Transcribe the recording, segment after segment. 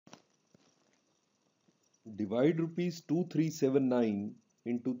Divide rupees 2379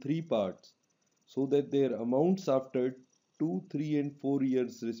 into three parts so that their amounts after 2, 3 and 4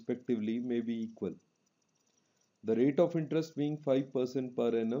 years respectively may be equal. The rate of interest being 5%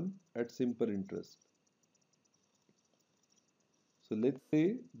 per annum at simple interest. So let's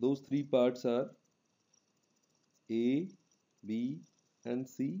say those three parts are A, B and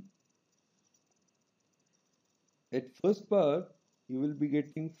C. At first part, you will be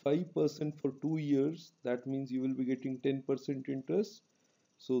getting 5% for 2 years. That means you will be getting 10% interest.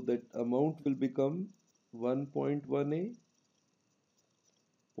 So that amount will become 1.1A.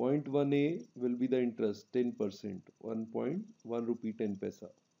 0.1A will be the interest, 10%, 1.1 rupee 10 paisa.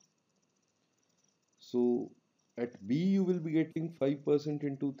 So at B you will be getting 5%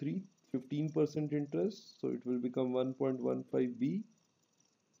 into 3, 15% interest. So it will become 1.15B.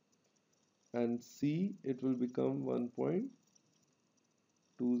 And C it will become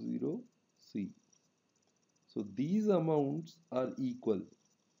 1.20C. So these amounts are equal.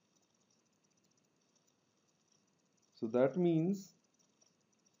 So that means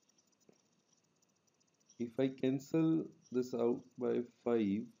if I cancel this out by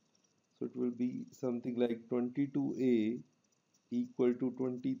 5, so it will be something like 22A equal to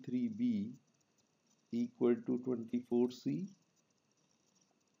 23B equal to 24C.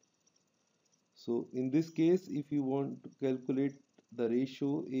 So in this case, if you want to calculate the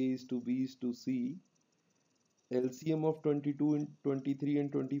ratio A is to B is to C, LCM of 22, 23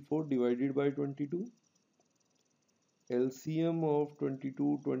 and 24 divided by 22. LCM of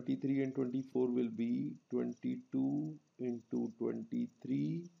 22, 23 and 24 will be 22 into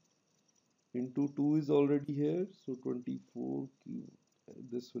 23 into 2 is already here, so 24 cube,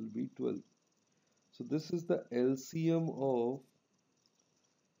 this will be 12. So this is the LCM of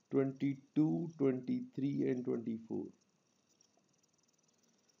 22, 23 and 24.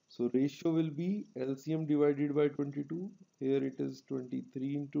 So ratio will be LCM divided by 22. Here it is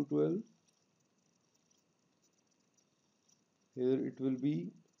 23 into 12. Here it will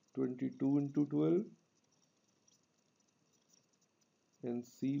be 22 into 12. And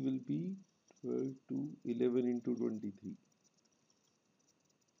C will be 12 to 11 into 23.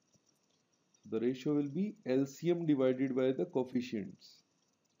 The ratio will be LCM divided by the coefficients.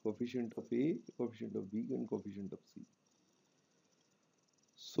 Coefficient of A, coefficient of B and coefficient of C.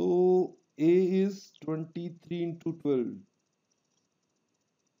 So A is 23 into 12,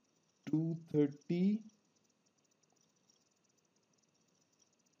 230.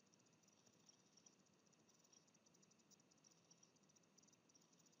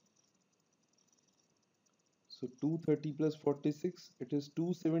 So 230 plus 46, it is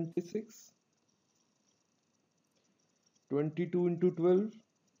 276. 22 into 12,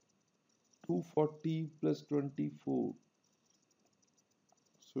 240 plus 24.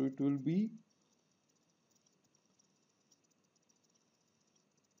 So it will be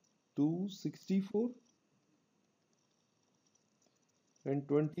 264. And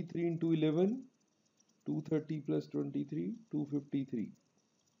 23 into 11, 230 plus 23, 253.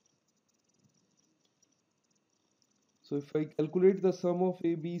 So if I calculate the sum of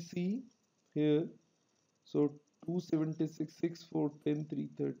A, B, C here, so 276, 6, 4, 10, 3,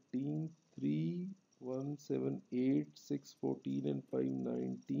 13, 3, 1, 7, 8, 6, 14 and 5,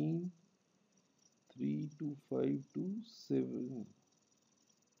 19, 3, 2, 5, 2, 7.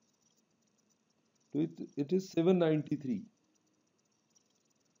 So it is 793.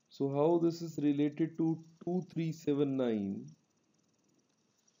 So how this is related to 2379?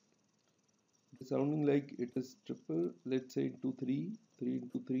 It's sounding like it is triple. Let's say into 3, 3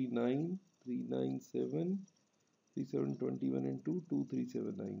 into 3, 9, 3, 9, 7, 3, 7, 21 into 2, 3,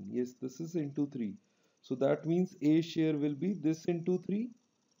 7, 9. Yes, this is into 3. So that means A share will be this into 3.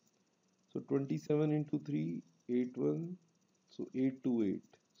 So 27 into 3, 8, 1. So 8 to 8.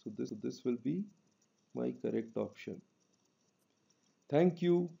 So this will be my correct option. Thank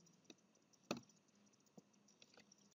you.